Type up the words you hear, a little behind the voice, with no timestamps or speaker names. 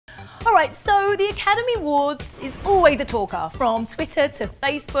All right, so the Academy Awards is always a talker, from Twitter to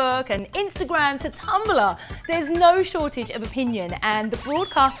Facebook and Instagram to Tumblr. There's no shortage of opinion, and the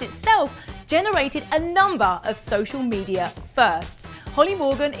broadcast itself generated a number of social media firsts. Holly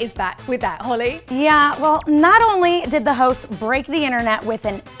Morgan is back with that. Holly? Yeah, well, not only did the host break the internet with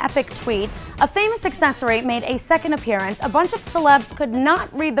an epic tweet, a famous accessory made a second appearance, a bunch of celebs could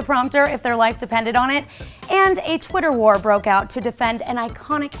not read the prompter if their life depended on it, and a Twitter war broke out to defend an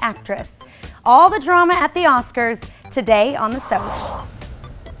iconic actress. All the drama at the Oscars today on the Sosh.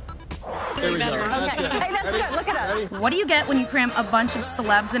 There we go. Okay, hey, that's good. Look at us. What do you get when you cram a bunch of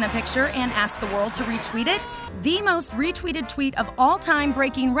celebs in a picture and ask the world to retweet it? The most retweeted tweet of all time,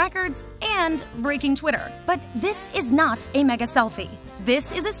 breaking records and breaking Twitter. But this is not a mega selfie.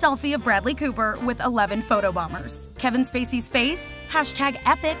 This is a selfie of Bradley Cooper with 11 photobombers. Kevin Spacey's face,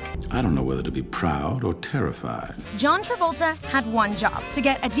 #epic. I don't know whether to be proud or terrified. John Travolta had one job, to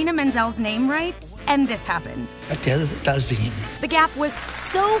get Idina Menzel's name right, and this happened. Adele Dazeem. The gap was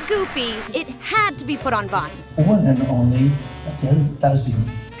so goofy, it had to be put on Vine. One and only Adele Dazeem.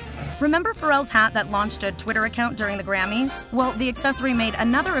 Remember Pharrell's hat that launched a Twitter account during the Grammys? Well, the accessory made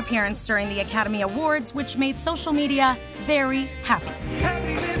another appearance during the Academy Awards, which made social media very happy.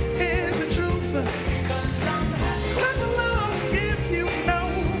 Happiness is the truth. Clap along if you know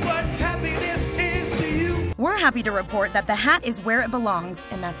what happiness is to you. We're happy to report that the hat is where it belongs,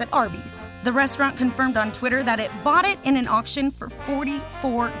 and that's at Arby's. The restaurant confirmed on Twitter that it bought it in an auction for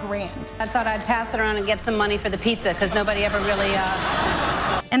 $44 grand. I thought I'd pass it around and get some money for the pizza because nobody ever really.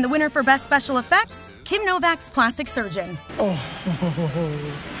 And the winner for Best Special Effects? Kim Novak's plastic surgeon.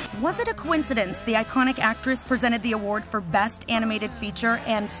 Was it a coincidence the iconic actress presented the award for Best Animated Feature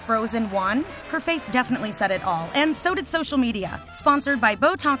and Frozen won? Her face definitely said it all, and so did social media. Sponsored by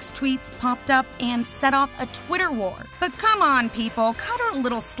Botox tweets popped up and set off a Twitter war. But come on, people, cut her a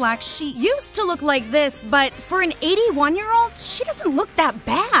little slack. She used to look like this, but for an 81-year-old, she doesn't look that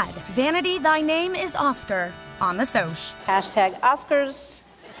bad. Vanity, thy name is Oscar on the Sosh. #Oscars.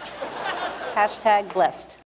 #blessed.